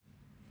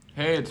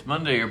Hey, it's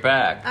Monday. You're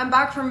back. I'm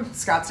back from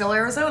Scottsdale,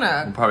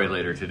 Arizona. Probably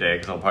later today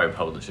because I'll probably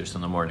publish this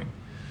in the morning.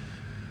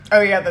 Oh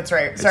yeah, that's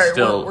right. Sorry,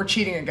 still, we're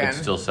cheating again. It's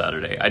still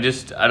Saturday. I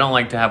don't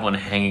like to have one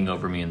hanging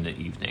over me in the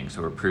evening,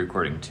 so we're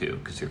pre-recording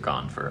too because you're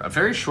gone for a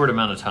very short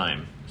amount of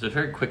time. It's a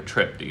very quick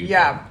trip that you.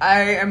 Yeah,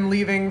 I am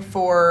leaving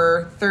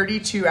for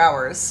 32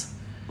 hours.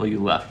 Well,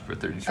 you left for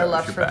 32 hours. I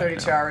left for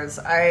 32 hours.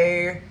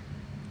 I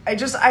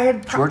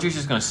had. Georgie's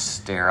just gonna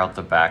stare out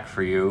the back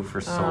for you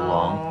for so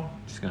long.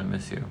 She's gonna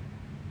miss you.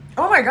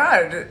 Oh my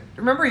God!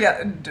 Remember,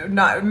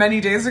 not many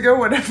days ago,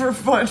 whatever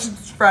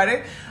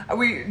Friday,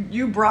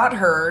 you brought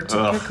her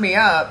to pick me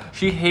up.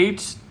 She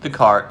hates the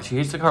car. She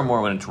hates the car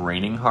more when it's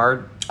raining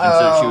hard, and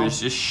so she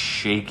was just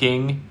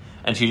shaking,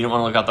 and she didn't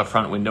want to look out the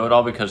front window at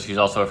all because she's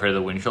also afraid of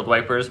the windshield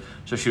wipers.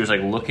 So she was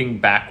like looking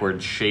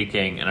backwards,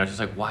 shaking, and I was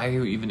just like, "Why are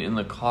you even in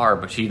the car?"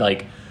 But she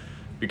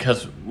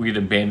because we had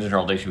abandoned her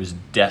all day, she was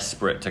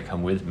desperate to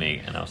come with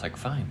me, and I was like,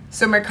 "Fine."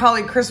 So my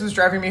colleague Chris was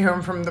driving me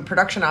home from the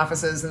production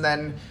offices, and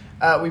then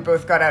we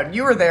both got out.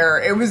 You were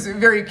there. It was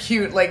very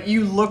cute. Like,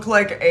 you look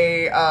like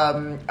a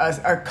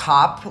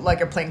cop,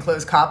 like a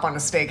plainclothes cop on a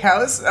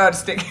steakhouse.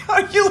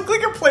 You look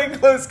like a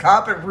plainclothes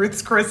cop at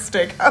Ruth's Chris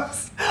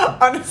Steakhouse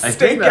on a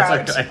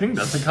stakeout. I think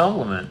that's a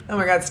compliment. Oh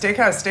my God,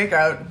 steakhouse,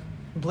 stakeout,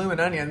 blue and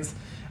onions,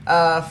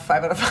 5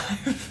 out of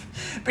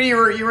 5. But you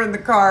were in the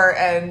car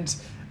and.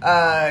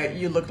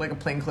 You looked like a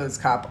plainclothes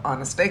cop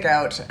on a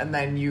stakeout, and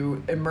then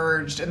you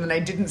emerged, and then I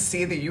didn't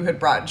see that you had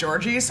brought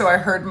Georgie, so I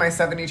heard my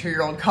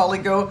 72-year-old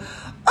colleague go,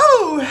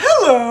 "Oh,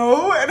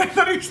 hello," and I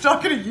thought he was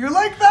talking to you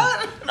like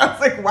that, and I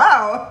was like,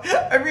 wow.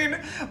 I mean,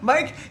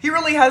 Mike, he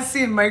really has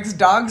seen Mike's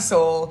dog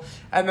soul,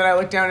 and then I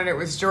looked down and it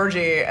was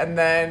Georgie, and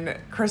then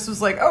Chris was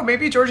like, oh,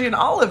 maybe Georgie and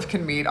Olive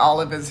can meet.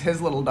 Olive is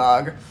his little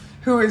dog,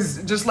 who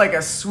is just like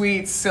a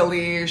sweet,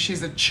 silly,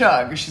 she's a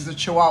chug, she's a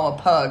Chihuahua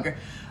pug.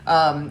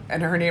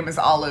 And her name is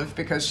Olive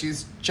because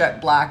she's jet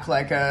black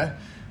like a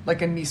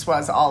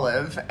Niçoise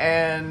olive,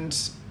 and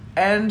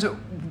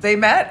they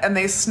met and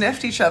they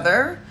sniffed each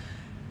other,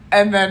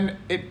 and then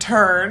it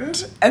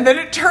turned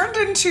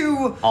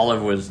into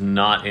Olive was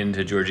not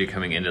into Georgie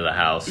coming into the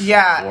house,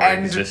 or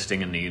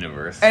existing in the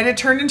universe, and it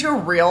turned into a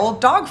real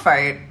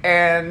dogfight,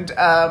 and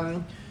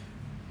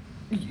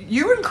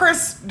you and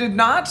Chris did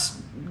not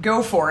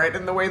go for it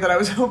in the way that I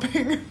was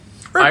hoping.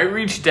 I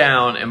reached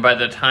down, and by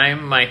the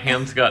time my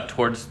hands got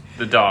towards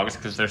the dogs,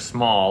 because they're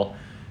small,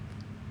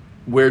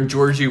 where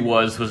Georgie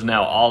was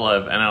now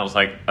Olive, and I was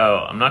like, oh,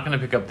 I'm not going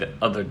to pick up the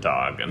other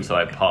dog, and so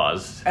I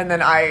paused. And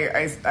then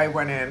I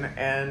went in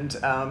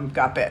and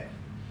got bit.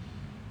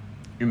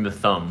 In the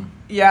thumb.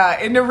 Yeah,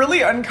 in a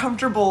really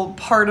uncomfortable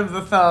part of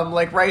the thumb,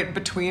 like right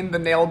between the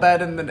nail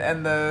bed and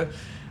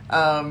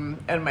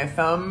my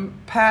thumb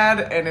pad,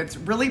 and it's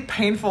really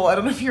painful. I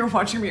don't know if you were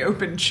watching me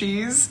open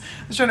cheese.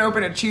 I was trying to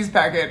open a cheese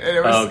packet, and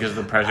it was... Oh, because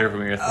the pressure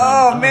from your thumb.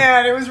 Oh,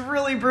 man, it was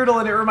really brutal,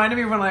 and it reminded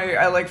me when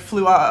I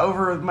flew out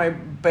over my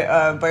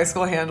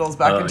bicycle handles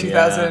back in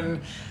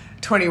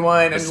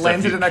 2021 and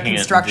landed in a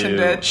construction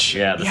ditch.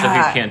 Yeah, the stuff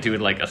you can't do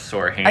with like a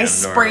sore hand. I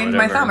sprained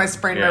my thumb. I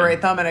sprained my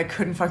right thumb, and I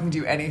couldn't fucking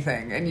do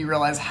anything. And you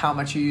realize how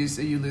much you use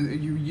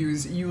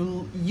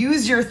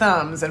your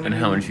thumbs, and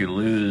how much you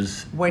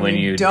lose when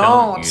you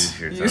don't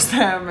use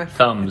them.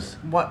 Thumbs.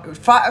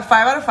 5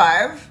 out of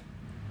 5.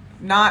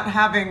 Not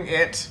having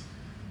it.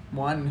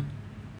 1.